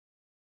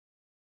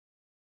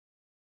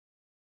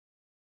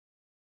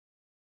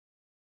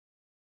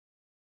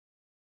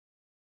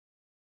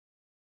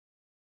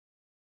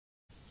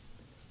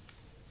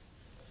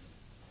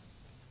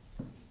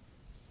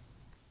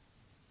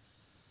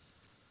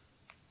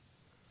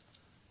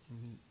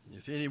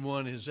If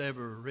anyone has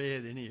ever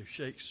read any of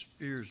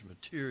Shakespeare's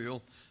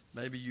material,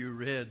 maybe you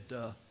read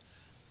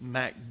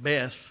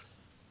Macbeth,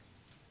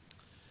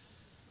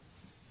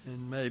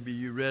 and maybe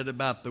you read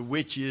about the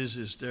witches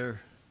as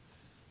they're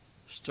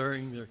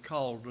stirring their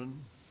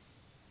cauldron.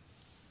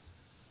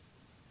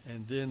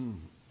 And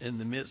then in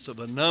the midst of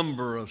a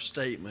number of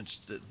statements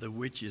that the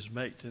witches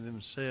make to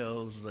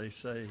themselves, they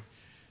say,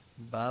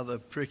 by the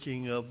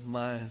pricking of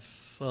my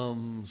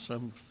thumb,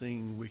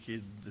 something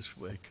wicked this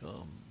way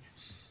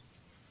comes.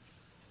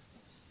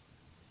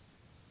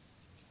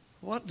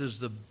 What does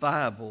the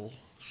Bible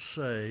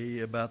say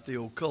about the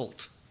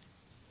occult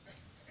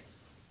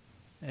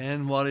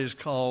and what is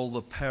called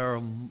the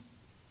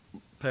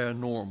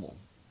paranormal?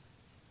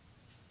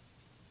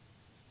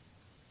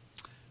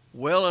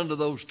 Well, under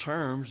those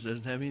terms, it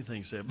doesn't have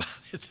anything to say about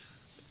it.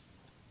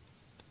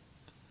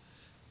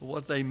 But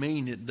what they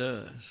mean, it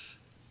does.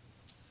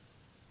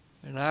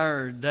 In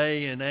our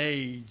day and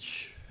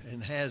age,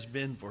 and has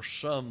been for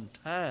some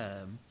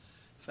time,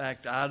 in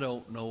fact, I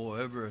don't know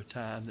ever a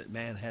time that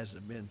man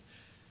hasn't been,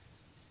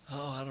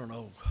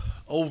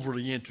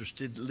 overly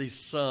interested, at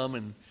least some,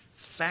 and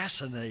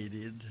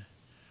fascinated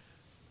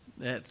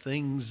at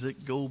things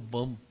that go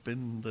bump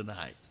in the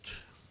night.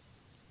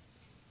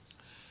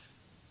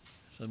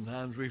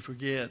 Sometimes we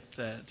forget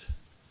that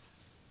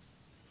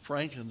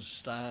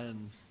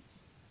Frankenstein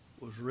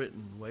was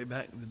written way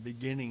back in the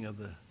beginning of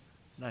the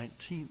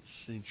 19th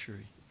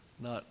century,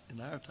 not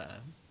in our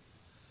time.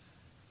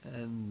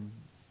 And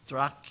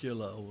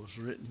Dracula was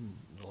written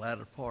in the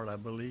latter part, I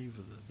believe,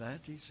 of the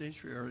 19th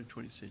century, early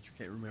 20th century,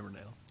 can't remember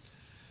now.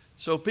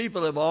 So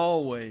people have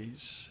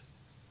always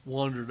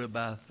wondered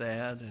about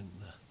that and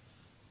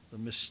the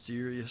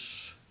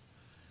mysterious,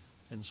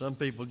 and some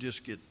people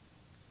just get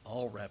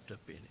all wrapped up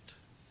in it.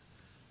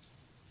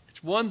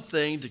 It's one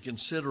thing to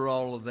consider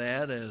all of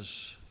that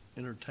as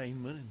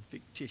entertainment and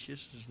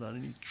fictitious. There's not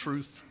any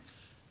truth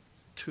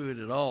to it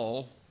at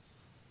all,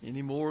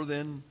 any more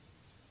than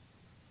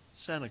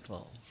Santa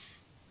Claus.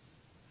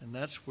 And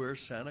that's where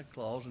Santa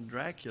Claus and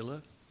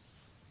Dracula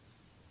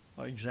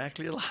are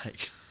exactly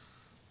alike.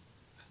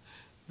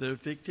 They're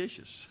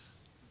fictitious.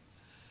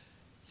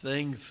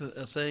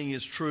 A thing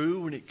is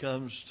true when it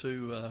comes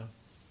to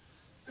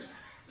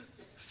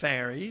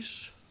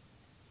fairies,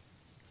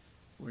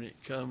 when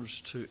it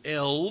comes to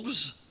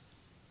elves,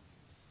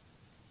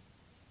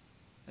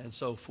 and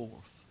so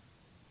forth.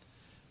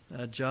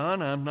 Now,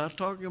 John, I'm not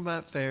talking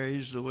about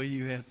fairies the way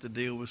you have to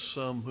deal with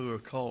some who are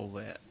called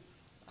that.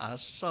 I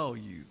saw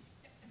you.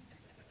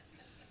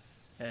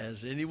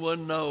 As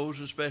anyone knows,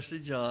 especially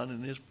John,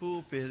 in this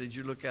pulpit, as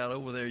you look out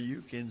over there,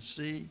 you can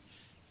see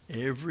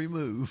every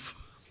move.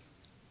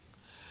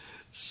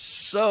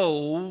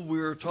 So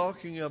we're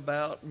talking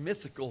about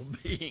mythical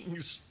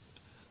beings.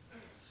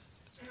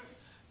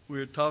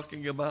 We're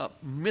talking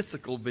about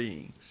mythical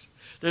beings.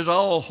 There's a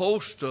whole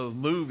host of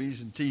movies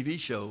and TV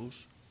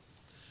shows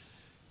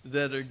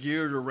that are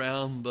geared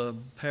around the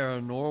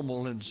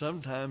paranormal, and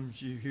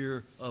sometimes you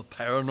hear of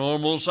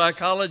paranormal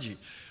psychology.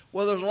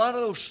 Well, there's a lot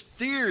of those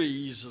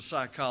theories of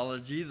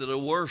psychology that are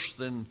worse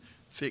than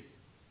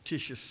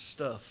fictitious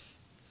stuff.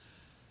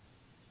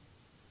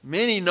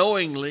 Many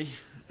knowingly,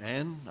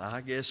 and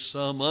I guess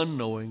some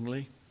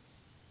unknowingly,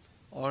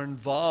 are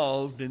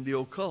involved in the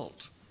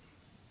occult.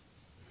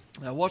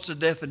 Now, what's the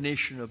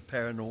definition of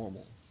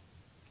paranormal?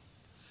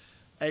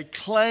 A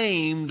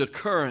claimed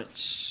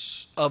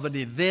occurrence of an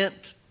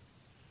event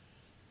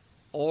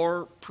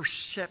or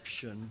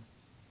perception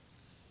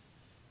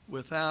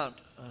without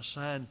a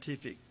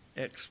scientific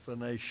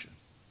explanation.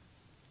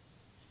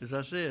 As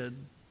I said,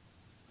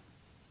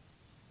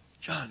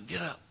 John,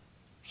 get up.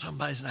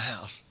 Somebody's in the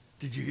house.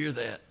 Did you hear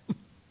that?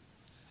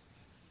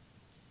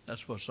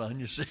 That's what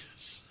Sonia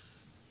says.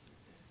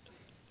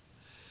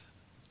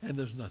 And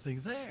there's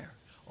nothing there.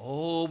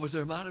 Oh, but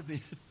there might have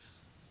been.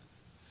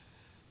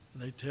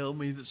 They tell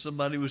me that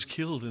somebody was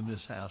killed in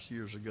this house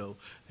years ago,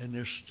 and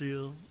they're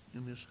still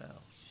in this house.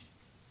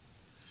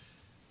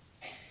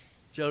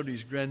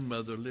 Jody's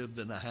grandmother lived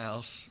in a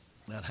house.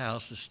 That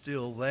house is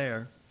still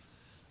there.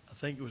 I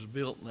think it was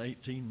built in the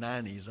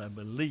 1890s, I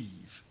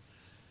believe.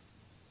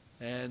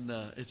 And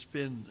it's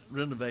been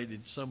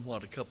renovated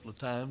somewhat a couple of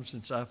times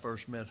since I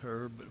first met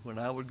her. But when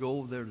I would go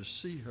over there to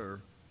see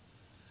her,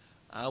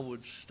 I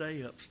would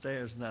stay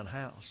upstairs in that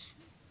house.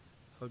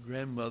 Her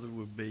grandmother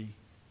would be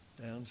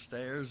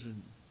downstairs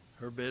in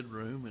her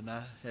bedroom, and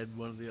I had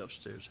one of the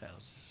upstairs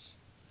houses.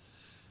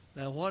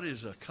 Now, what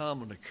is a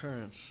common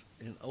occurrence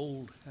in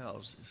old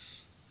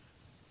houses?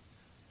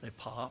 They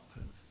pop,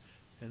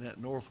 and that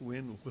north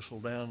wind would whistle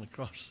down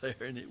across there,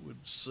 and it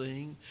would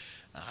sing.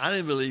 I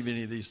didn't believe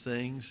any of these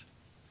things,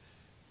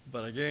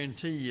 but I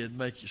guarantee you it'd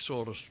make you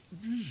sort of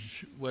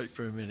wait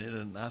for a minute.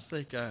 And I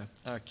think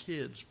our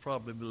kids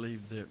probably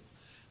believe that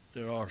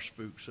there are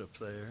spooks up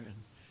there. And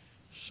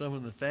some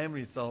of the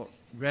family thought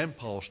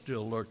Grandpa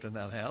still lurked in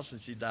that house,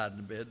 and she died in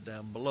the bed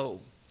down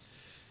below.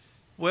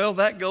 Well,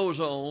 that goes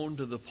on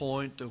to the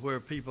point to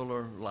where people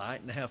are light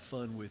and have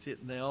fun with it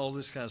and all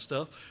this kind of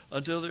stuff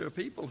until there are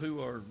people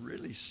who are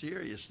really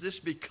serious. This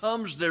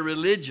becomes their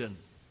religion.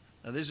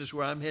 Now, this is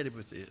where I'm headed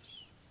with this.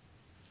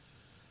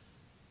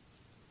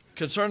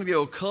 Concerning the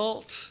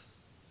occult,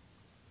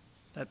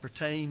 that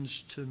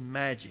pertains to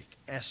magic,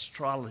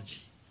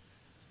 astrology,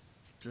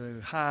 to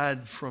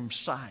hide from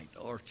sight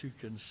or to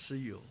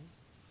conceal.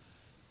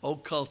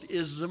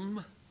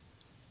 Occultism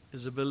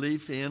is a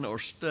belief in or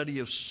study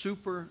of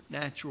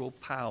supernatural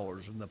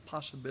powers and the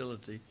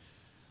possibility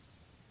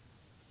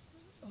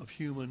of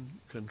human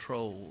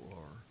control.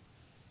 Or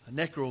a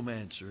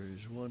necromancer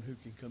is one who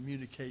can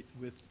communicate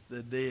with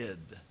the dead.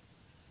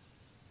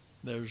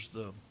 There's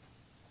the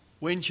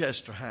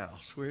Winchester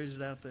House. Where is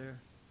it out there?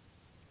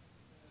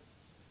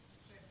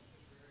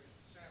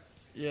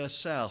 Yeah,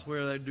 south,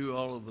 where they do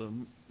all of the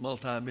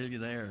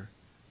multi-millionaire,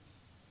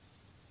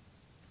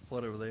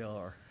 whatever they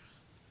are.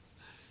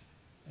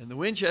 And the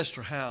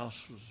Winchester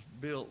House was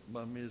built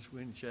by Ms.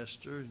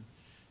 Winchester, and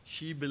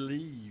she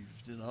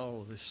believed in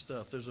all of this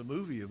stuff. There's a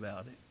movie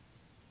about it.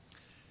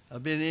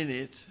 I've been in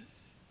it.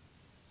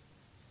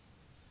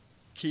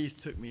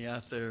 Keith took me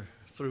out there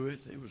through it.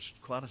 It was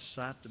quite a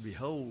sight to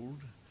behold.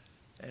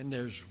 And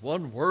there's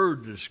one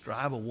word to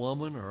describe a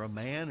woman or a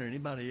man or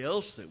anybody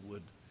else that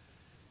would.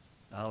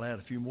 I'll add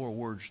a few more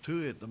words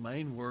to it. The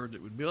main word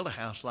that would build a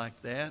house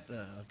like that,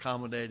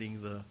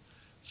 accommodating the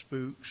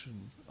spooks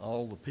and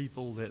all the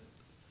people that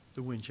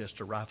the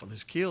Winchester rifle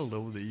has killed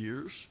over the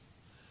years.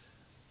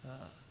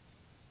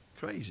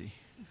 Crazy.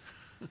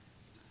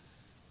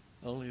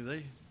 Only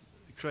they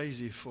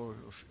crazy for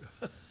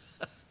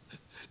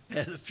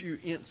add a few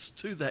ints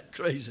to that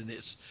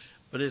craziness.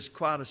 But it's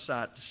quite a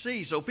sight to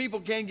see. So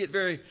people can get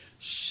very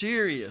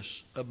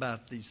serious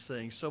about these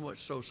things, so much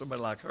so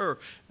somebody like her.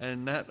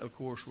 And that, of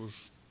course, was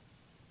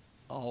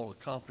all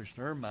accomplished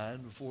in her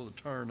mind before the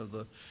turn of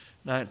the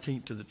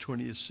 19th to the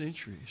 20th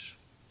centuries.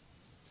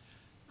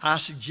 I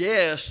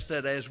suggest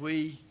that as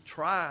we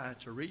try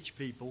to reach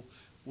people,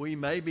 we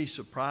may be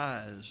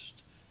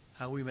surprised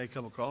how we may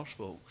come across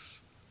folks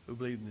who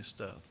believe in this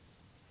stuff.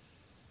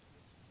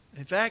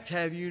 In fact,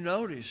 have you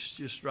noticed,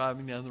 just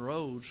driving down the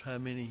roads, how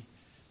many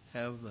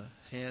have the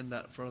hand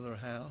out in front of their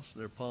house,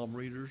 their palm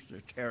readers,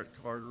 their tarot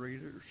card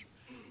readers,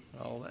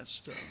 and all that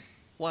stuff?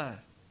 Why?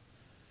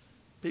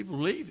 People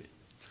believe it.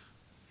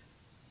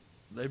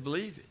 They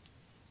believe it.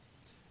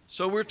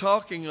 So we're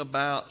talking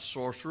about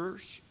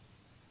sorcerers.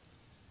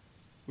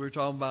 We're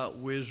talking about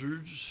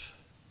wizards,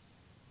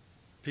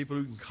 people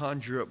who can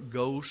conjure up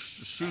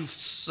ghosts,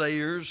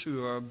 soothsayers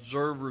who are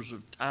observers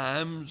of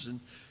times, and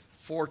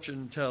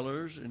fortune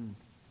tellers and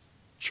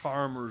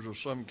charmers of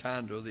some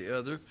kind or the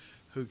other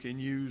who can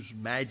use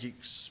magic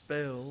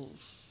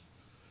spells.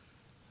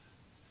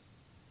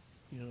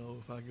 You know,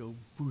 if I go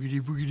boogity,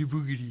 boogity,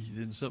 boogity,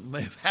 then something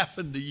may have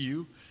happened to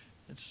you.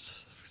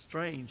 It's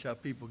strange how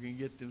people can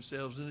get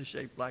themselves in a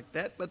shape like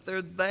that, but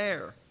they're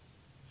there.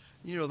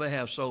 You know, they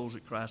have souls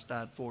that Christ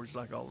died for, just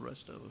like all the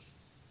rest of us.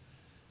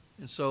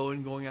 And so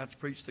in going out to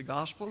preach the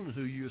gospel and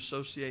who you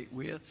associate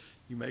with,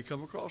 you may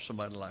come across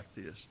somebody like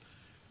this.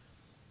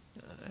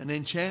 An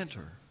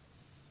enchanter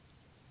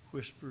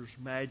whispers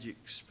magic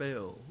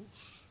spells,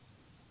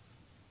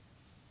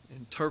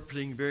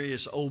 interpreting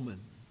various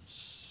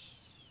omens.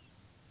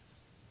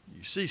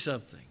 You see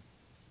something.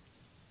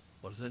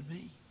 What does that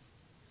mean?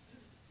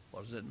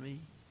 What does that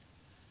mean?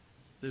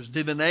 There's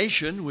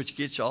divination, which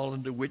gets all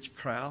into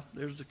witchcraft.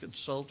 There's the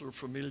consulter of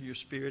familiar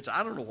spirits.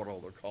 I don't know what all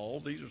they're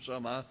called. These are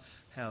some I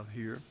have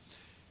here.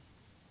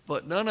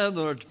 But none of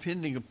them are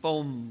depending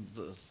upon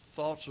the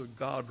thoughts of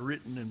God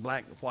written in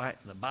black and white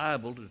in the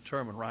Bible to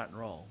determine right and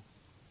wrong.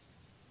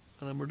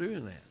 None of them are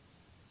doing that.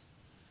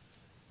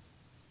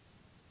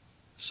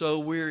 So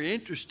we're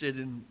interested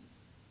in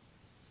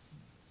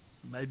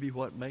maybe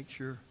what makes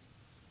your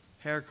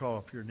hair crawl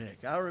up your neck.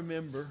 I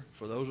remember,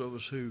 for those of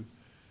us who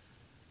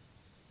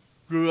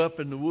grew up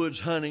in the woods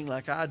hunting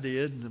like I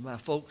did, and my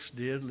folks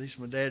did, at least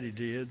my daddy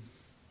did,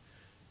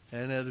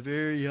 and at a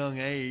very young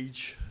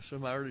age, some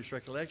of my earliest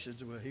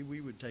recollections, we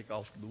would take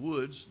off to the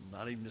woods,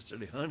 not even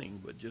necessarily hunting,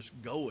 but just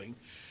going.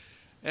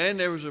 And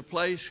there was a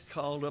place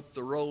called up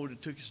the road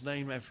that took its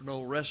name after an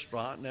old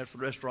restaurant, and after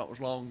the restaurant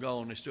was long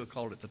gone, they still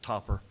called it the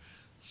Topper.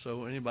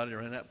 So anybody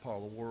around that part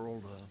of the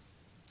world,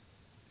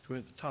 if you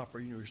went to the Topper,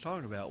 you know what he's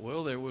talking about.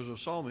 Well, there was a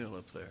sawmill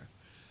up there,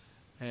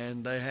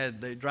 and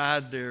they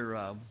dried their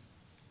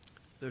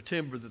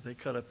timber that they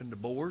cut up into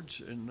boards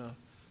and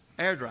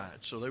air dried,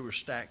 so they were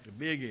stacked a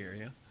big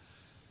area.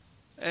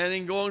 And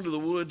in going to the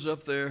woods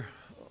up there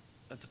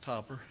at the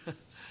Topper,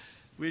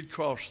 we'd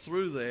cross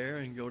through there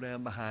and go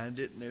down behind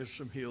it, and there's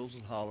some hills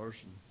and hollers.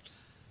 And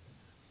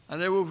I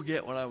never will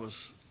forget when I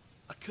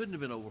couldn't have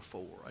been over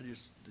 4.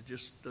 It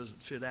just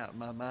doesn't fit out in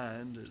my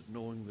mind,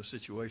 knowing the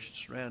situation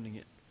surrounding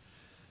it.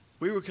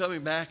 We were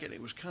coming back, and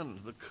it was kind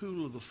of the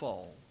cool of the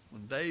fall,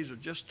 when days are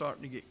just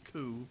starting to get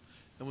cool,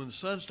 and when the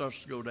sun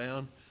starts to go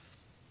down,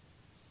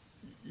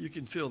 you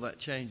can feel that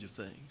change of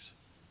things.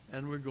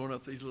 And we're going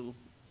up these little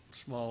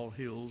small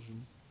hills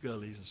and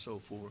gullies and so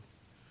forth.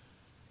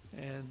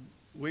 And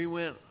we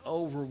went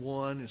over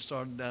one and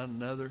started down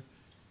another,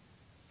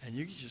 and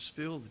you could just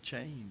feel the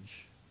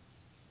change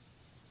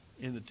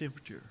in the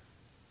temperature.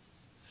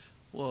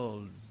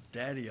 Well,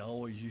 Daddy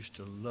always used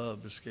to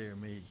love to scare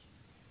me.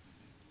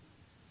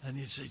 And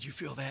he'd say, "Did you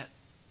feel that?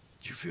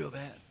 Did you feel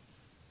that?" I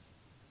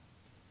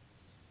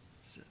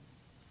said,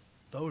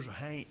 "Those are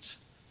haints.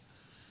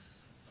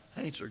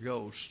 Haints are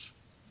ghosts.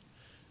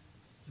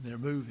 And they're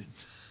moving.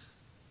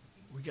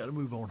 We got to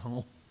move on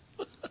home."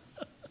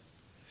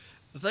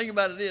 The thing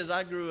about it is,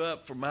 I grew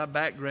up from my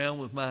background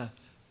with my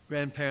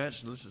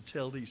grandparents and listened to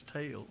tell these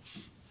tales,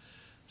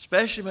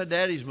 especially my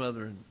daddy's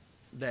mother and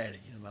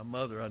daddy. And my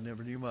mother, I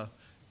never knew my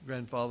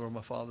grandfather on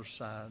my father's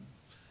side.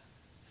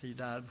 He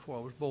died before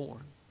I was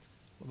born.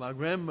 But my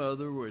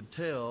grandmother would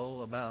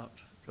tell about,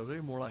 because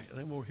they're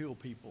more hill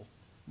people.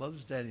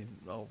 Mother's daddy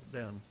all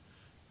down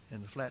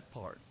in the flat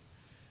part.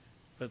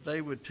 But they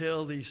would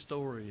tell these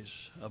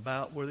stories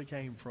about where they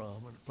came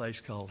from in a place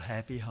called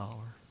Happy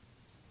Holler.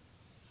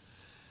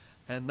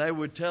 And they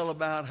would tell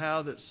about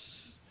how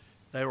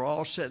they were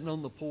all sitting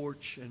on the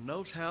porch, and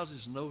those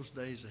houses in those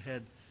days that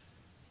had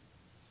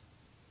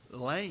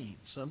lanes,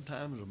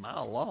 sometimes a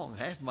mile long,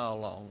 half a mile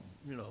long,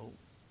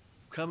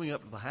 coming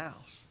up to the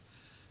house.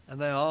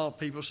 And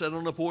people sat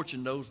on the porch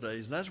in those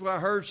days. And that's where I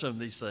heard some of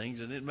these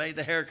things, and it made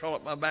the hair crawl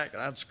up my back,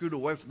 and I'd scoot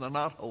away from the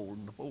knothole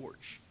in the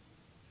porch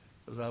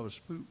because I was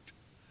spooked.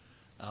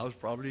 I was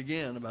probably,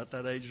 again, about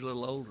that age, a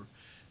little older.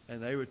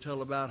 And they would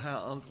tell about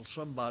how Uncle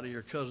somebody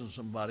or cousin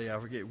somebody, I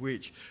forget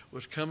which,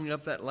 was coming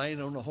up that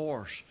lane on a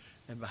horse,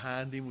 and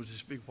behind him was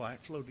this big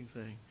white floating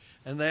thing.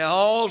 And they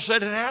all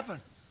said it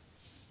happened.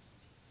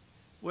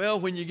 Well,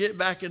 when you get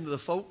back into the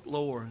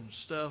folklore and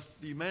stuff,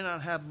 you may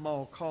not have them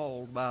all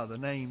called by the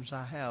names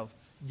I have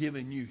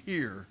given you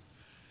here,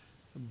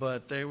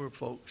 but they were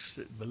folks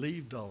that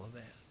believed all of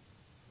that.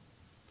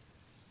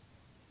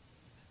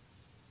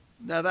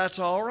 Now, that's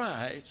all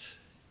right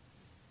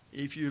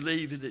if you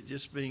leave it at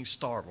just being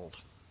startled.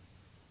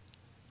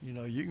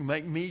 You can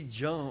make me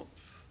jump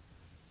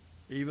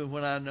even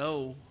when I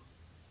know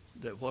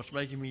that what's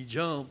making me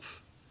jump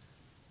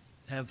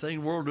have thing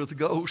in the world with a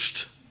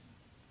ghost.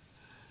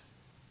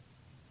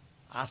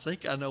 I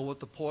think I know what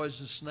the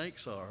poison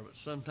snakes are, but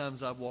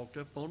sometimes I've walked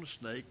up on a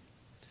snake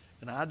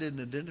and I didn't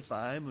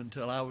identify him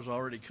until I was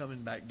already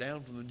coming back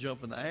down from the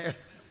jump in the air.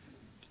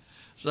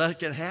 So that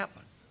can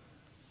happen.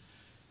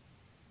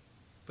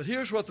 But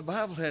here's what the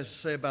Bible has to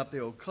say about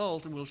the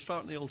occult, and we'll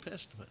start in the Old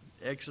Testament,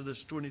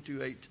 Exodus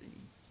 22:18.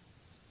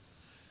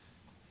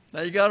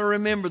 Now, you got to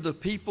remember the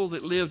people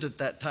that lived at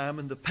that time,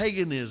 and the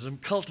paganism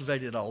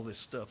cultivated all this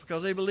stuff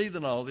because they believed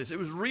in all this. It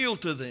was real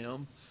to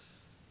them,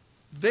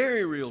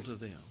 very real to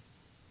them.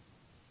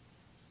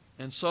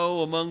 And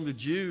so among the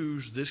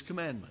Jews, this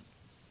commandment,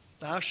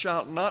 "Thou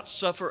shalt not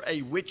suffer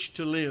a witch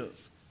to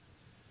live."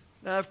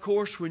 Now, of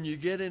course, when you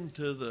get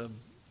into the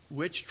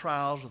witch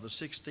trials of the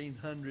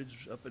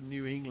 1600s up in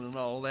New England and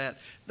all that,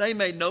 they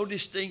made no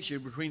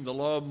distinction between the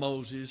law of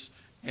Moses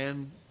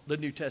and the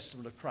New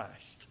Testament of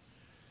Christ.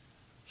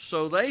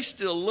 So they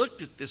still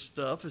looked at this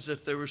stuff as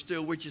if there were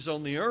still witches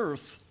on the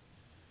earth.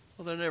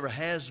 Well, there never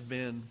has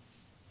been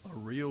a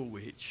real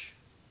witch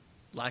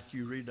like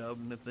you read of,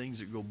 and the things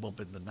that go bump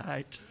in the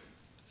night.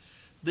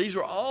 These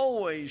were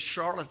always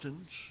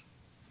charlatans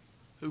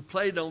who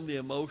played on the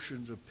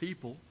emotions of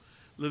people.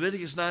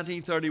 Leviticus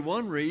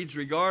 19:31 reads,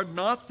 "Regard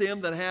not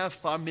them that have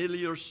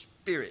familiar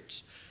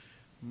spirits,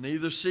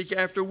 neither seek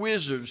after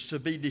wizards to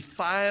be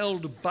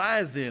defiled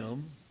by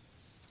them.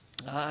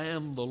 I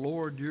am the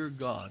Lord your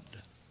God."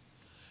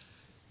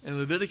 In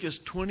Leviticus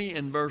 20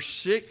 and verse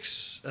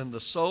 6, "And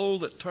the soul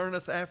that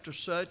turneth after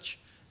such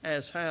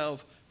as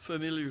have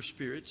familiar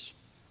spirits,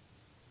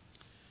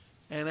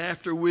 and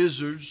after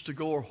wizards to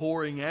go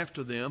whoring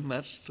after them,"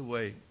 that's the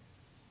way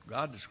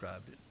God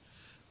described it,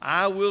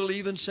 "I will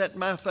even set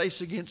my face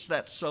against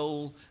that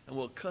soul and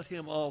will cut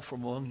him off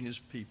from among his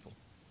people."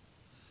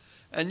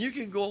 And you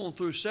can go on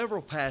through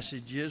several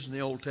passages in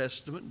the Old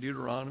Testament,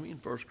 Deuteronomy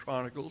and 1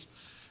 Chronicles,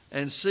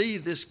 and see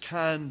this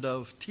kind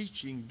of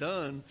teaching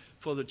done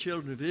for the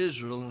children of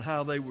Israel and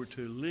how they were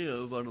to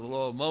live under the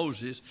law of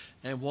Moses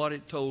and what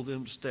it told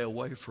them to stay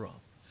away from.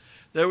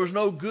 There was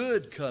no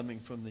good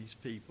coming from these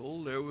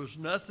people. There was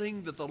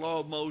nothing that the law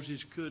of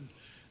Moses could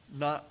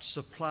not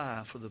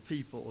supply for the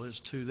people as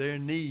to their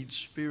needs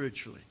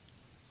spiritually.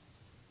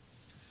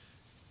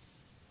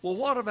 Well,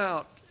 what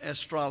about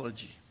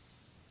astrology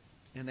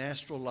and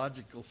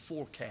astrological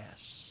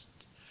forecasts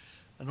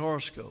and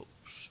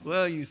horoscopes?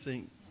 Well, you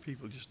think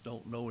people just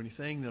don't know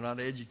anything. They're not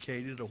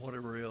educated or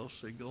whatever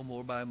else. They go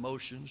more by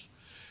emotions.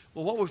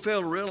 Well, what we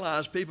fail to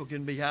realize, people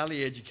can be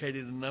highly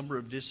educated in a number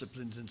of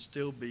disciplines and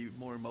still be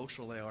more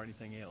emotional than they are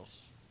anything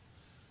else.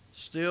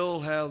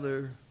 Still have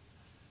their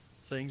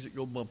things that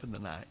go bump in the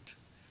night.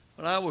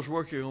 When I was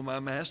working on my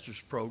master's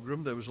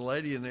program, there was a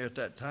lady in there at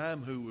that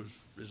time who was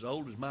as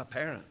old as my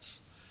parents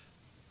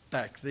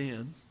back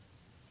then.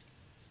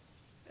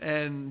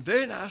 And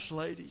very nice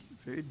lady,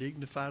 very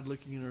dignified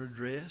looking in her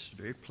dress,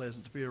 very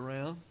pleasant to be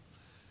around.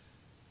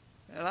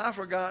 And I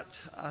forgot,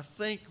 I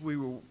think we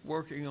were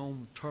working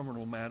on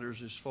terminal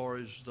matters as far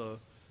as the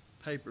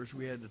papers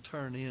we had to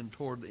turn in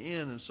toward the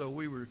end. And so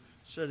we were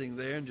sitting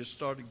there and just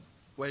started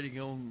waiting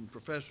on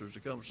professors to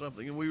come or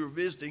something. And we were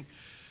visiting.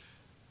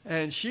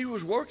 And she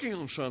was working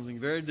on something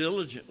very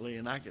diligently,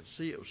 and I could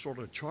see it was sort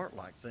of a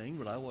chart-like thing,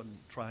 but I wasn't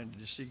trying to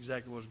just see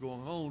exactly what was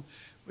going on.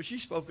 But she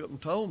spoke up and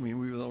told me, and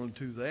we were the only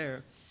two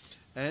there,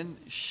 and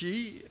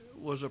she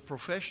was a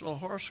professional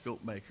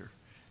horoscope maker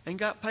and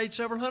got paid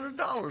several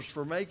 $100s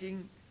for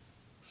making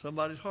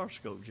somebody's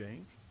horoscope,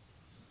 James.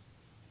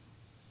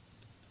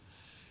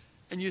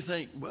 And you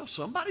think, well,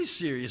 somebody's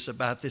serious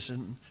about this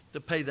and to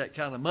pay that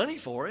kind of money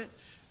for it,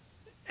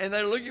 and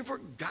they're looking for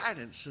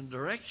guidance and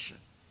direction.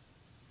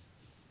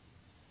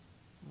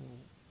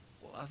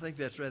 Well, I think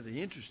that's rather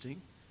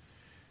interesting.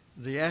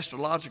 The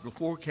astrological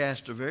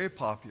forecasts are very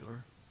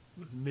popular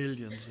with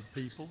millions of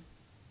people.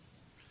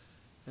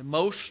 And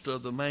most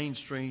of the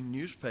mainstream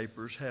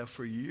newspapers have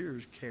for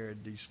years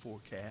carried these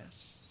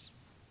forecasts.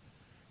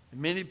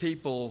 And many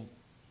people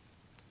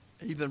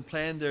even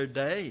plan their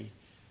day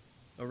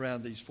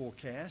around these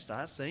forecasts.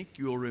 I think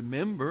you'll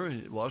remember,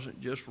 and it wasn't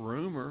just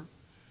rumor,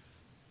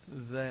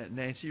 that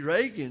Nancy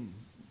Reagan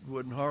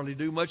wouldn't hardly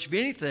do much of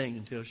anything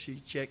until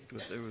she checked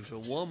with, there was a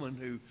woman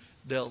who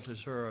dealt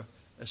as her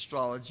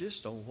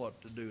astrologist on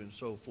what to do and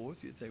so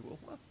forth. You'd think, well,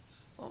 why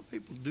don't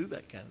people do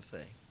that kind of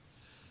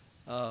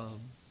thing?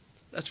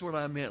 That's what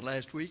I meant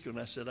last week when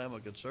I said I'm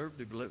a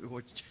conservative. But let me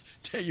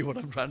tell you what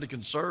I'm trying to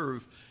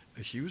conserve.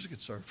 She was a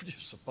conservative,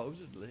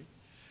 supposedly.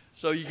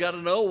 So you got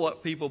to know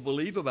what people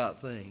believe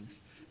about things.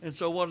 And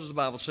so what does the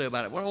Bible say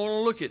about it? Well, I want to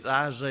look at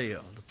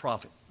Isaiah, the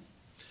prophet.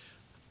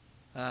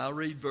 I'll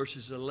read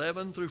verses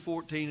 11 through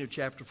 14 of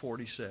chapter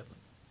 47.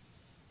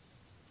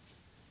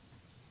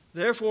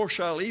 Therefore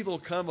shall evil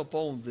come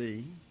upon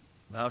thee,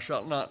 thou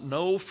shalt not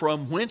know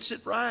from whence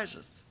it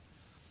riseth.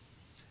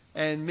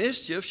 And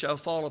mischief shall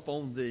fall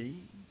upon thee,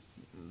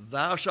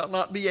 thou shalt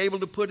not be able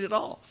to put it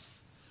off.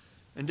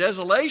 And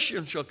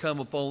desolation shall come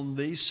upon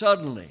thee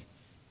suddenly,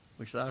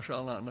 which thou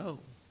shalt not know.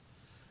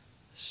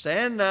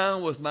 Stand now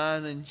with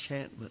thine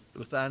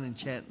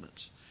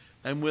enchantments,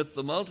 and with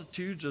the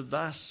multitudes of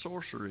thy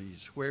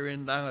sorceries,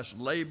 wherein thou hast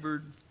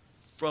labored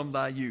from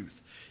thy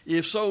youth.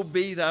 If so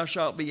be thou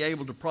shalt be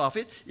able to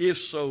profit, if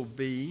so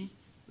be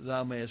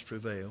thou mayest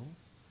prevail.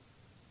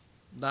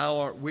 Thou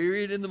art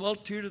wearied in the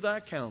multitude of thy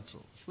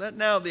counsels. Let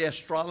now the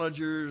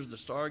astrologers, the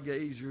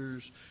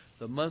stargazers,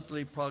 the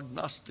monthly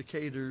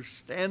prognosticators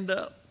stand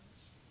up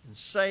and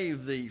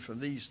save thee from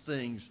these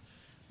things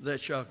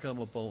that shall come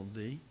upon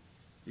thee.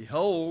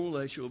 Behold,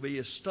 they shall be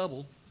as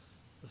stubble.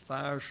 The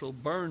fire shall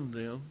burn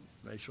them.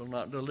 They shall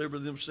not deliver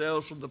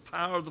themselves from the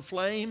power of the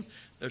flame.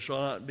 There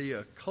shall not be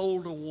a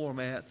coal to warm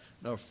at,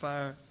 nor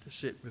fire to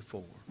sit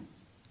before.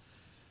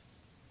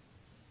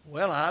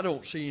 Well, I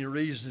don't see any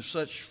reason if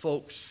such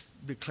folks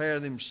declare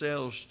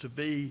themselves to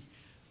be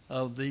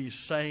of the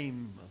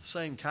same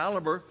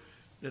caliber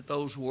that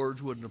those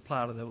words wouldn't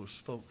apply to those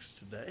folks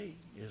today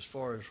as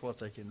far as what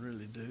they can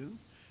really do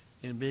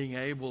in being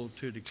able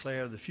to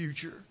declare the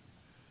future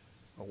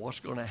or what's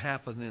going to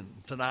happen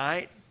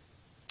tonight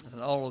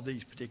and all of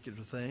these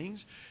particular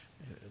things.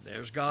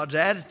 There's God's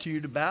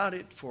attitude about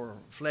it for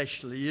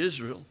fleshly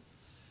Israel.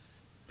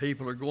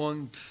 People are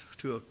going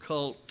to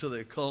the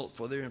occult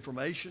for their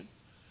information.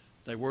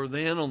 They were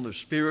then on the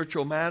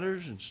spiritual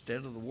matters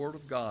instead of the Word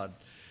of God.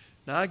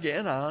 Now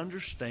again, I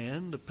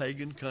understand the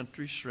pagan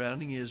countries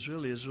surrounding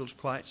Israel. Israel's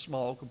quite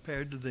small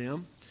compared to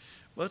them,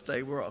 but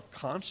they were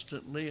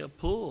constantly a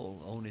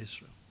pull on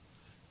Israel.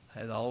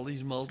 Had all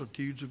these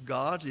multitudes of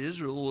gods.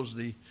 Israel was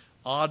the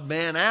odd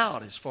man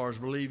out as far as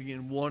believing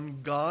in one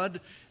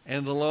God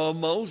and the law of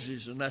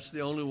Moses, and that's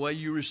the only way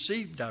you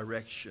receive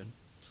direction.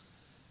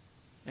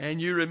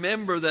 And you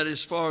remember that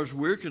as far as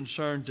we're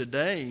concerned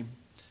today,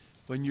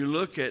 when you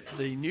look at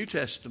the New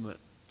Testament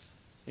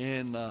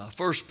in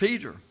 1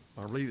 Peter,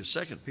 or I believe it's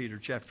 2 Peter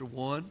chapter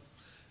 1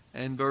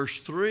 and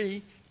verse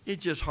 3, it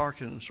just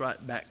harkens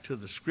right back to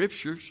the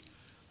Scriptures.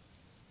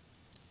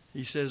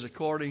 He says,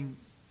 according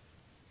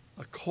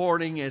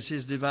as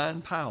his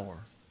divine power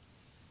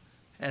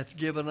hath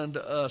given unto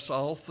us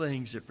all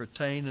things that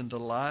pertain unto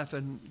life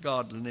and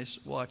godliness,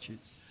 watch it,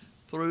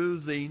 through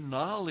the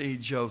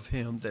knowledge of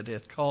him that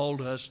hath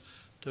called us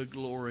to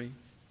glory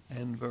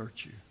and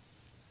virtue.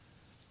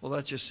 Well,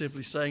 that's just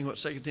simply saying what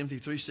 2 Timothy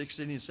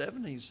 3:16 and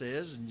 17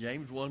 says, and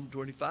James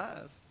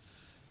 1:25.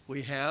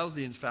 We have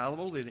the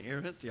infallible, the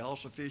inerrant, the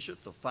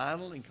all-sufficient, the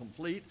final and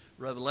complete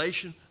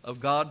revelation of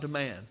God to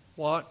man.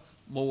 What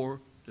more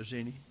does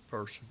any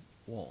person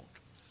want?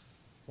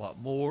 What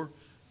more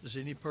does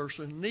any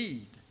person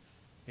need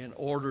in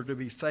order to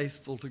be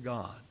faithful to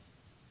God?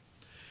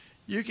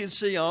 You can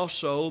see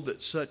also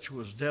that such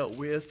was dealt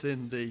with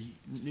in the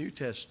New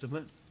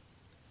Testament.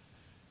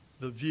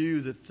 The view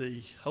that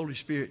the Holy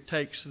Spirit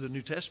takes to the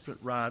New Testament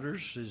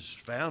writers is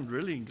found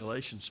really in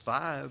Galatians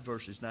 5,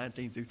 verses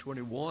 19 through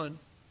 21.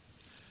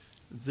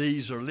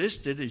 These are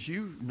listed, as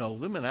you know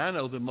them, and I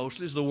know them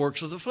mostly, as the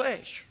works of the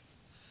flesh.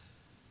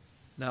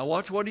 Now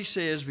watch what he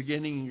says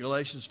beginning in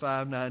Galatians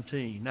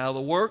 5:19. Now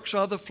the works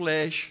of the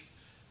flesh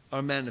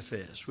are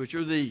manifest, which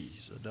are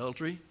these: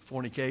 adultery,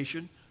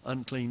 fornication,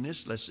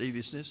 uncleanness,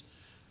 lasciviousness,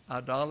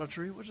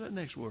 idolatry. What's that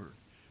next word?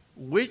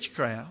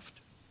 Witchcraft,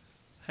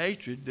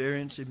 hatred,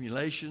 variance,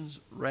 emulations,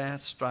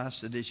 wrath, strife,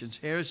 seditions,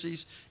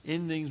 heresies,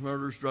 envyings,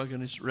 murders,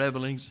 drunkenness,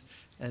 revelings.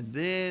 And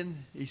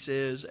then he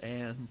says,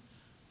 and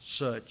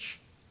such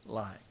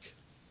like.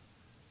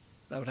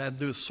 That would have to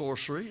do with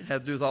sorcery. It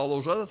had to do with all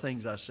those other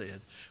things I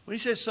said. When he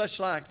says such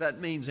like, that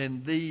means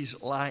and these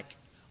like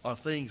are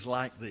things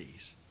like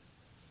these.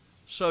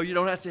 So you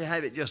don't have to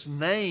have it just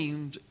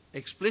named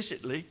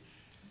explicitly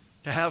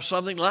to have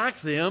something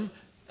like them.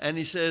 And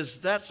he says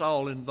that's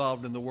all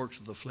involved in the works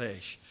of the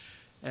flesh.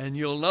 And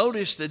you'll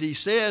notice that he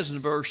says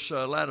in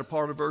latter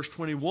part of verse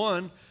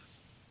 21,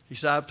 he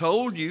said, I've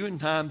told you in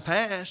time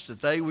past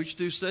that they which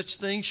do such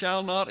things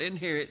shall not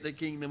inherit the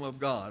kingdom of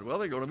God. Well,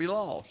 they're going to be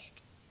lost.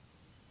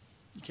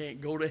 You can't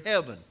go to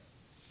heaven.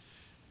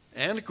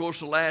 And, of course,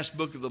 the last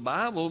book of the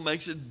Bible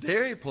makes it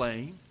very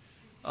plain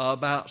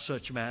about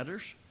such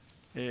matters.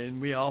 And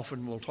we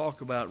often will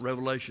talk about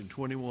Revelation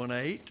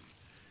 21:8.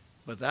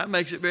 But that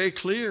makes it very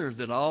clear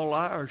that all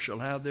liars shall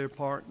have their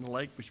part in the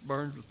lake which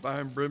burns with fire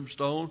and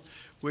brimstone,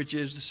 which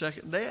is the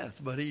second death.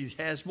 But he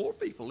has more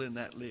people in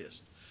that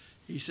list.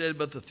 He said,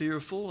 but the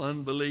fearful,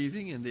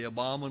 unbelieving, and the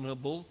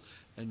abominable,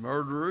 and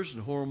murderers,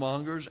 and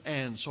whoremongers,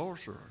 and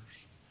sorcerers,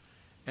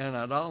 and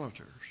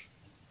idolaters,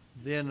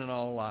 then and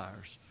all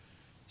liars.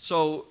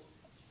 So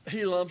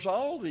he lumps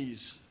all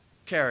these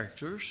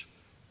characters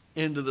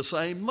into the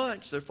same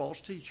bunch. They're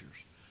false teachers.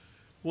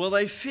 Well,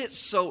 they fit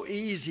so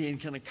easy and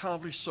can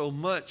accomplish so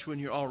much when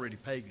you're already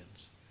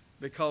pagans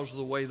because of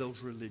the way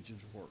those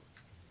religions work.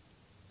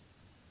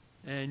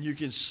 And you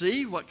can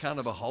see what kind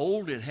of a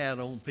hold it had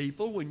on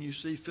people when you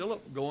see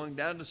Philip going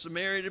down to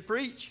Samaria to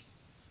preach.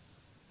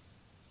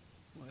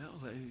 Well,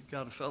 they've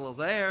got a fellow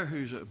there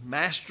who's a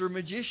master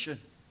magician.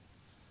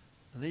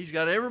 And he's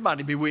got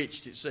everybody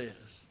bewitched, it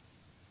says.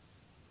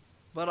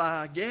 But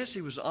I guess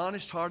he was an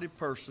honest-hearted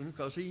person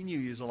because he knew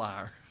he was a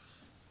liar.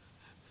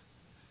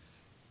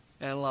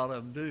 And a lot of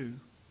them do.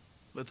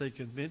 But they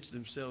convince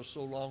themselves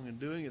so long in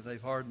doing it,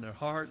 they've hardened their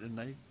heart and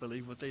they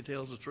believe what they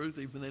tell is the truth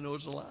even when they know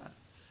it's a lie.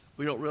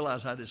 We don't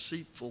realize how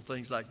deceitful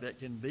things like that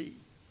can be.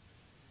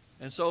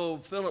 And so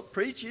Philip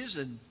preaches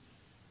and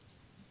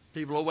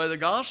people obey the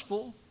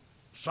gospel.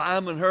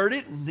 Simon heard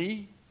it and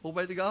he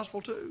obeyed the gospel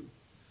too.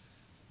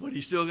 But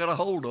he still got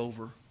a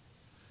holdover.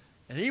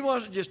 And he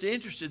wasn't just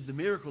interested in the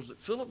miracles that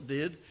Philip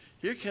did.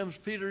 Here comes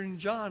Peter and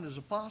John as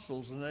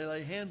apostles and they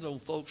lay hands on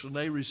folks and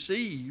they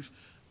receive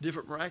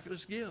different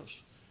miraculous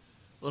gifts.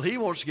 Well, he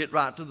wants to get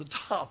right to the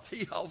top.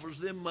 He offers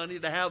them money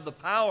to have the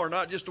power,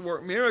 not just to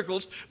work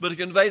miracles, but to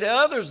convey to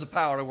others the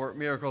power to work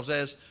miracles,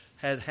 as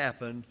had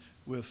happened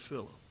with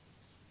Philip.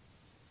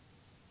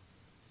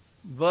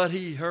 But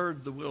he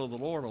heard the will of the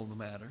Lord on the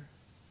matter.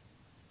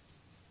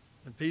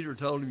 And Peter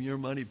told him, your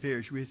money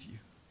perish with you.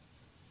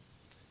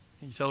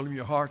 He told him,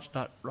 your heart's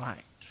not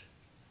right.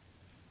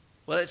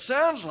 Well, it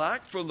sounds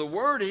like from the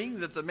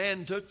wording that the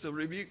man took the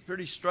rebuke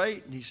pretty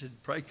straight, and he said,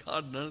 pray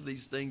God none of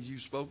these things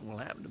you've spoken will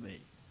happen to me.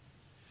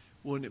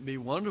 Wouldn't it be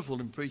wonderful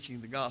in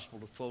preaching the gospel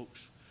to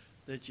folks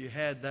that you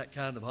had that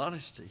kind of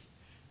honesty,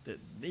 that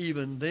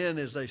even then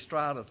as they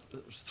try to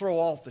throw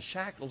off the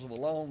shackles of a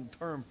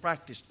long-term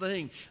practiced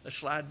thing, they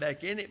slide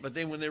back in it, but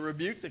then when they're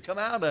rebuked, they come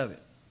out of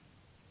it.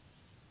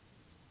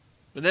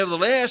 But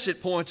nevertheless,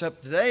 it points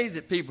up today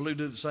that people who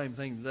do the same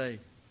thing today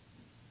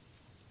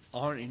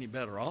aren't any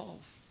better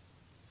off.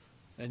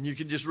 And you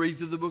can just read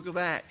through the book of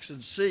Acts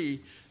and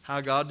see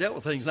how God dealt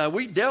with things. Now,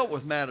 we dealt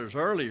with matters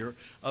earlier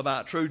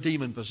about true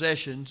demon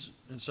possessions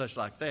and such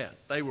like that.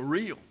 They were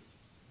real.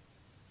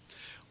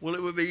 Well,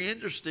 it would be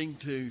interesting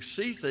to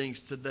see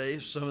things today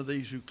if some of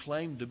these who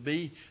claim to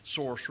be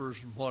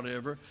sorcerers and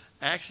whatever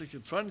actually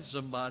confronted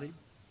somebody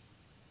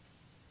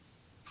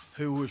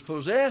who was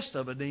possessed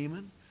of a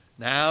demon.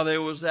 Now,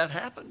 there was that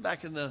happened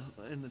back in the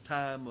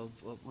time of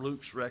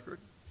Luke's record.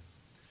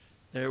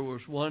 There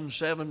was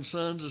 7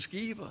 sons of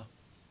Sceva.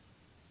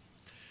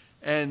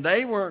 And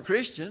they weren't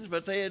Christians,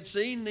 but they had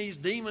seen these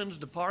demons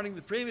departing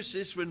the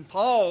premises when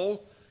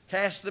Paul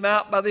cast them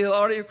out by the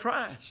authority of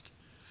Christ.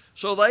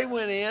 So they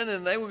went in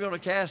and they were going to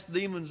cast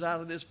demons out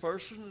of this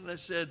person. And they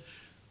said,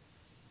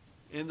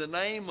 in the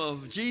name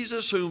of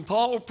Jesus whom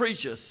Paul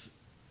preacheth.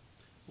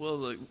 Well,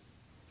 the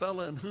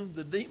fellow in whom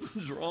the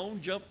demons were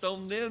on jumped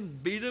on them,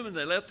 beat them, and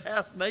they left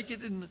half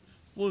naked and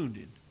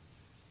wounded.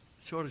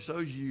 It sort of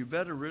shows you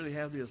better really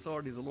have the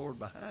authority of the Lord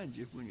behind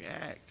you when you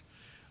act.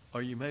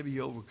 Or you may be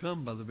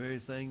overcome by the very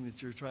thing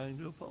that you're trying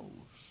to oppose.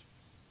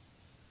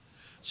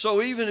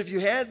 So even if you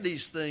had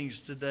these things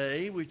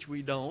today, which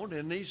we don't,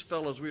 and these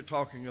fellows we're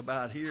talking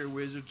about here,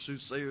 wizards,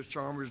 soothsayers,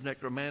 charmers,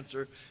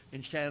 necromancer,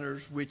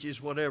 enchanters,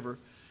 witches, whatever,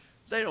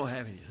 they don't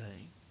have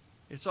anything.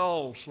 It's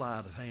all sleight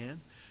of hand.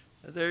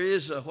 There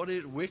is,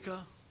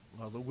 Wicca?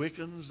 Well, the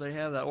Wiccans, they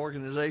have that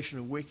organization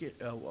of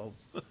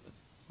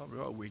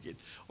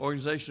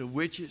organization of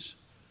witches.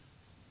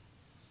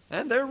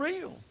 And they're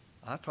real.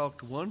 I talked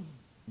to one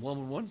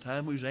woman one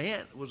time whose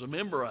aunt was a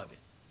member of it.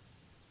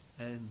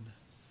 And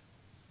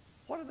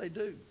what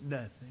do?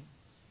 Nothing.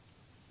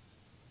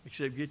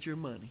 Except get your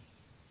money.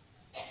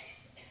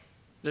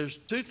 There's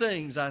two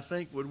things I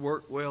think would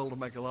work well to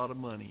make a lot of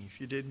money if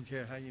you didn't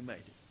care how you made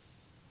it.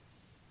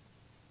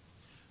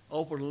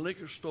 Open a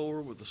liquor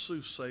store with a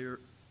soothsayer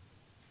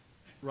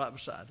right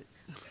beside it.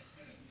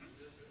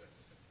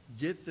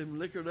 Get them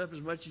liquored up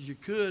as much as you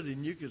could,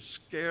 and you could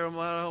scare them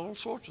out of all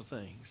sorts of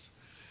things.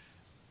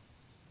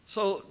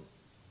 So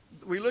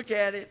we look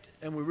at it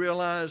and we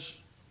realize,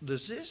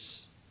 does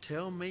this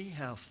tell me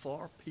how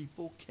far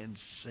people can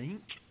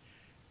sink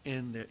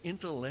in their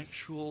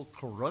intellectual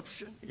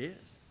corruption? Yes,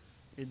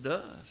 it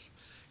does.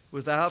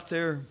 Without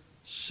their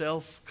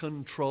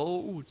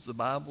self-control, which the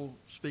Bible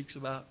speaks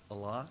about a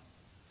lot.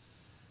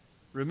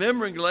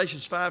 Remember in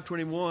Galatians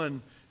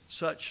 5:21,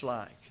 such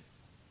like,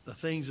 the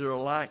things that are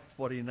like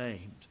what he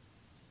named.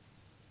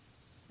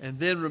 And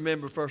then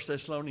remember 1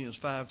 Thessalonians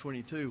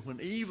 5:22, when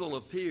evil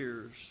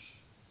appears,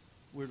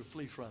 we're to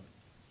flee from it.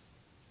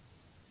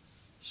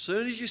 As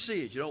soon as you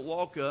see it, you don't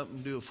walk up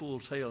and do a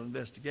full-tail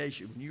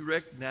investigation. When you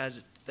recognize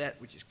it, that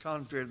which is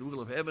contrary to the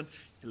will of heaven,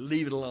 you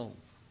leave it alone.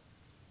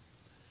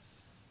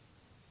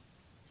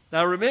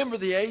 Now remember,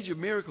 the age of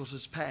miracles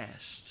is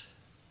past.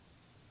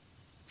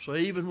 So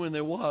even when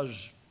there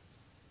was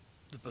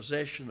the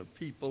possession of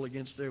people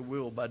against their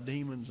will by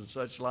demons and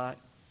such like,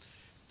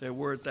 there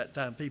were at that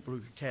time people who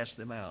could cast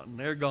them out, and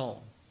they're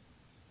gone.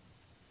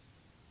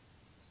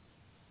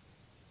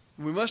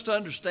 We must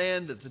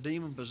understand that the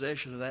demon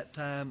possession of that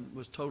time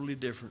was totally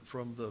different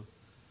from the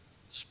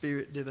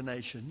spirit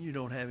divination. You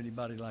don't have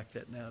anybody like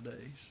that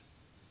nowadays.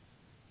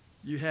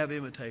 You have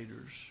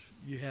imitators.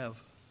 You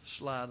have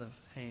sleight of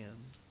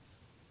hand.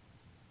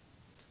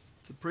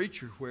 The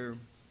preacher where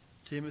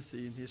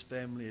Timothy and his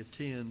family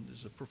attend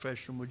is a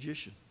professional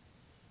magician.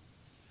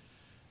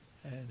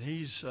 And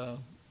he's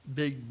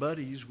big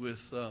buddies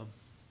with,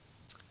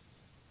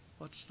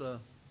 what's the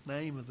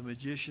name of the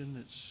magician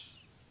that's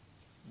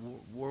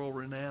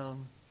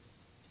world-renowned?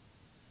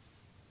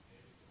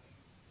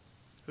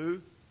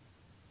 Who?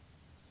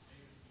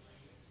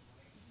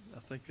 I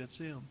think that's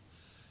him.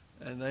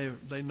 And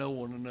they know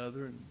one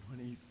another, and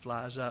when he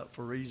flies out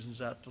for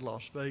reasons out to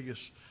Las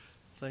Vegas,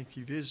 I think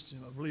he visits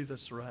him. I believe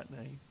that's the right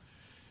name.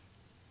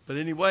 But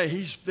anyway,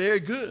 he's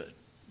very good,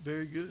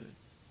 very good.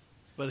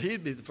 But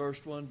he'd be the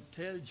first one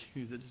to tell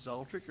you that it's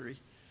all trickery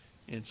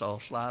and it's all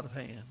sleight of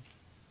hand.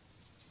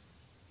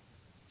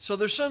 So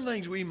there's some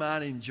things we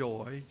might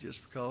enjoy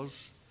just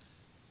because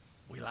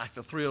we like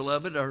the thrill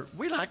of it, or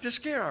we like to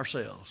scare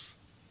ourselves.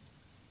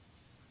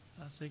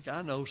 I think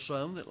I know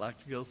some that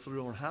like to go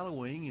through on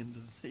Halloween into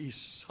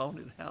these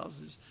haunted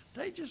houses.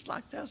 They just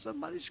like to have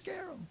somebody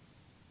scare them.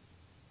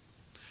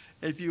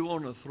 If you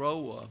want to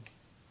throw a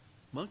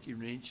monkey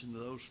wrench into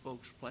those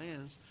folks'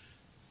 plans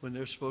when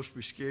they're supposed to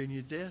be scaring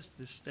you to death,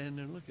 just stand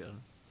there and look at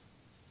them.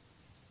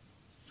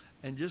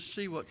 And just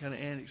see what kind of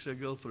antics they'll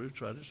go through to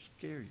try to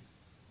scare you.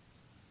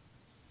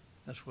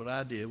 That's what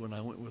I did when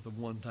I went with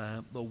them one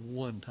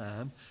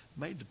time.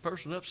 Made the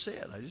person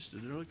upset. I just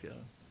stood there and looked at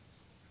them.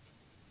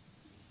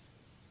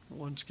 I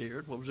wasn't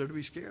scared. What was there to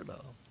be scared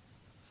of?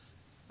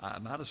 I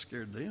might have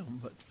scared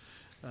them, but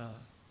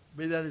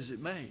be that as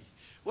it may.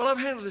 Well, I've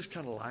handled this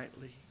kind of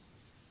lightly,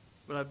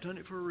 but I've done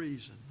it for a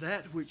reason.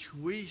 That which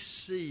we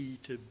see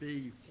to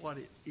be what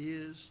it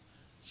is,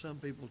 some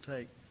people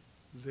take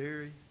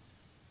very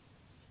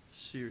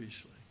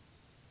seriously.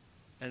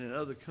 And in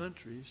other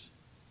countries,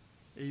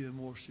 even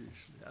more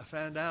seriously. I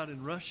found out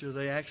in Russia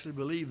they actually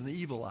believe in the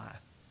evil eye.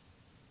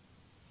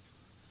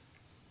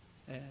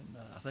 And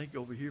I think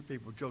over here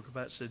people joke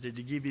about, said, did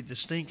he give you the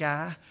stink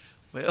eye?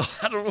 Well,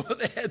 I don't know if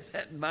they had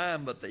that in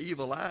mind, but the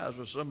evil eye is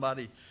where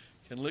somebody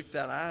can lick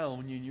that eye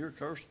on you and you're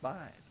cursed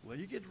by it. Well,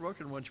 you get to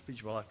working with a bunch of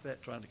people like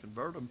that trying to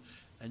convert them,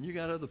 and you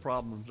got other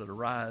problems that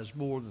arise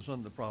more than some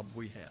of the problems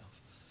we have.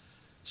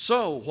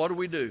 So what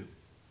do?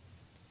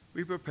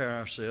 We prepare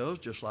ourselves,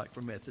 just like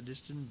for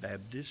Methodist and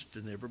Baptist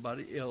and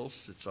everybody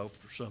else that's out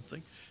for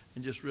something,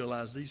 and just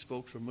realize these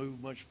folks are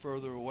moved much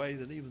further away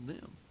than even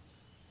them.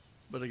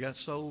 But they got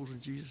souls, and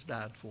Jesus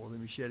died for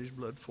them. He shed his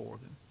blood for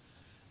them.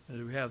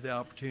 And if we have the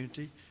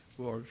opportunity,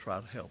 we ought to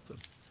try to help them.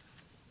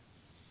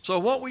 So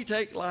what we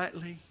take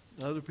lightly,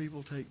 other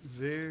people take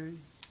very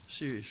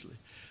seriously.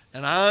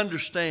 And I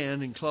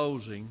understand, in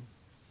closing,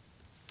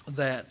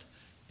 that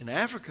in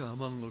Africa,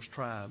 among those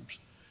tribes,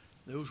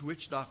 those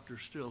witch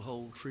doctors still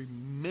hold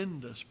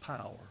tremendous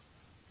power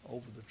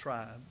over the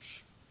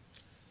tribes.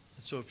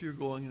 And so if you're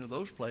going into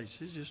those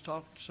places, just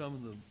talk to some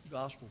of the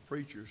gospel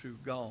preachers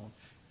who've gone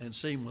and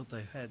seen what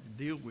they've had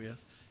to deal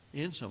with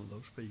in some of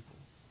those people.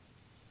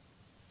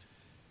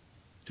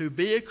 To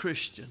be a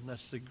Christian,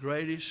 that's the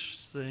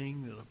greatest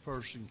thing that a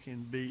person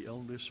can be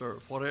on this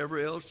earth. Whatever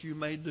else you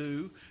may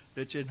do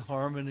that's in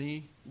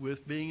harmony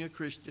with being a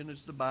Christian,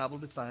 as the Bible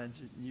defines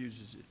it and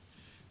uses it.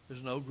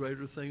 There's no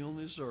greater thing on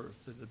this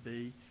earth than to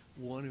be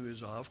one who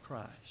is of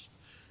Christ.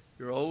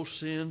 Your old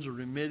sins are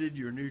remitted.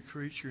 You're a new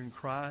creature in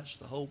Christ.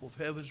 The hope of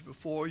heaven is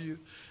before you.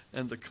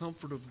 and the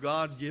comfort of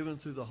God given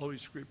through the Holy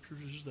Scriptures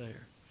is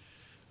there.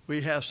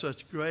 We have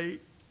such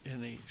great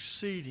and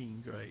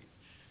exceeding great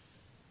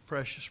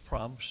precious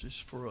promises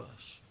for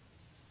us.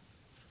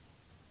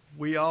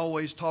 We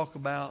always talk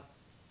about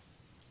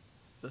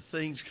the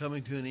things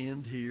coming to an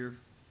end here,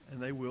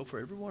 and they will for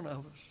every one of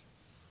us.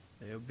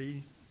 There'll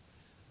be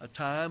a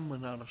time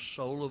when not a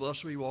soul of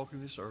us will be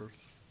walking this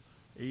earth,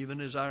 even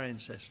as our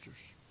ancestors,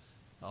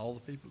 all the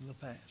people in the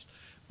past.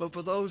 But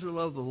for those who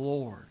love the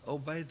Lord,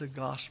 obeyed the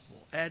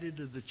gospel, added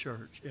to the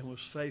church, and was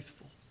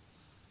faithful,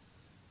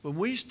 when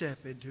we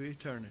step into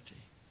eternity,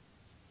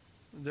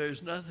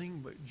 there's nothing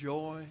but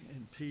joy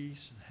and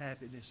peace and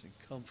happiness and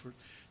comfort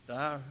that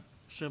our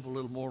simple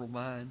little mortal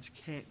minds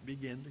can't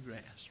begin to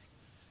grasp.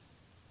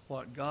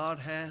 What God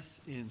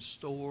hath in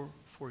store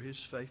for his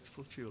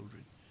faithful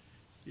children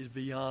is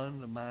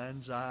beyond the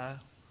mind's eye.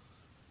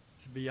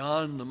 It's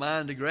beyond the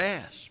mind to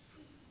grasp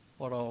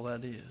what all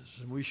that is.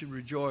 And we should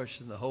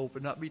rejoice in the hope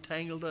and not be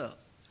tangled up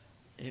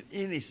in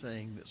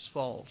anything that's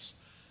false,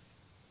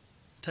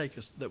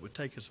 that would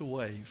take us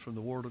away from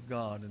the Word of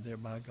God and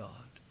thereby God.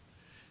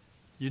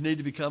 You need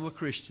to become a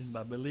Christian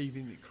by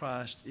believing that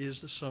Christ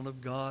is the Son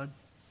of God,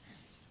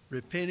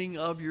 repenting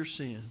of your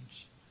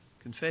sins,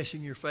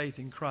 confessing your faith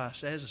in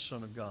Christ as the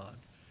Son of God,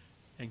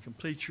 and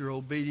complete your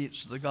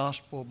obedience to the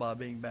gospel by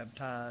being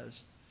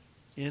baptized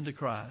into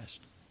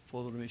Christ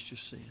for the remission of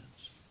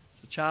sins.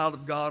 As a child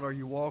of God, are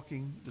you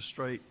walking the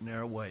straight and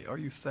narrow way? Are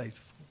you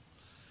faithful?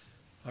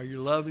 Are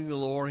you loving the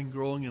Lord and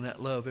growing in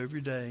that love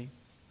every day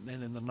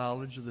and in the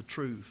knowledge of the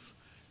truth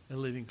and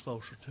living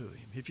closer to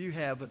him? If you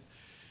haven't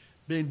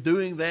been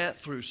doing that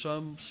through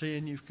some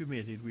sin you've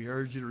committed, we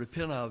urge you to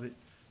repent of it,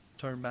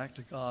 turn back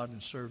to God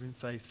and serve him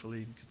faithfully,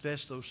 and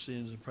confess those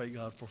sins and pray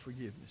God for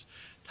forgiveness.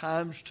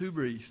 Time's too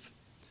brief,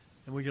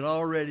 and we can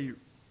already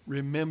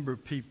remember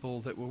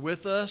people that were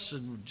with us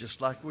and just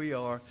like we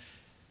are,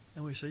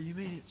 and we say, you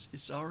mean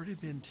it's already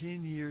been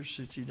 10 years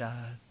since he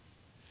died?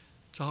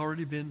 It's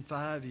already been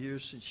 5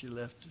 years since he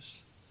left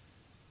us.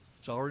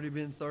 It's already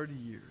been 30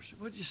 years.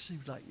 Well, it just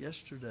seems like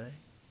yesterday.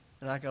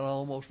 And I can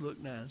almost look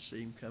now and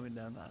see him coming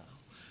down the aisle.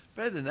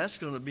 Brethren, that's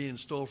going to be in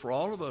store for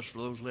all of us, for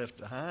those left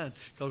behind,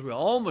 because we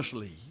almost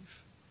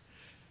leave.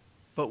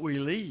 But we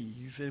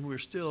leave, and we're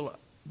still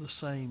the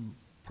same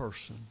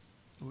person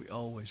we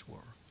always were.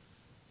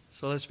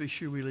 So let's be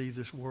sure we leave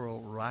this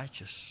world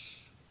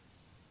righteous,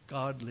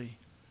 godly,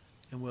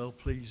 and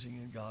well-pleasing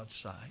in God's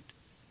sight.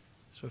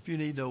 So if you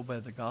need to obey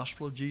the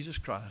gospel of Jesus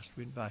Christ,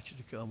 we invite you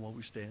to come while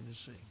we stand and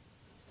sing.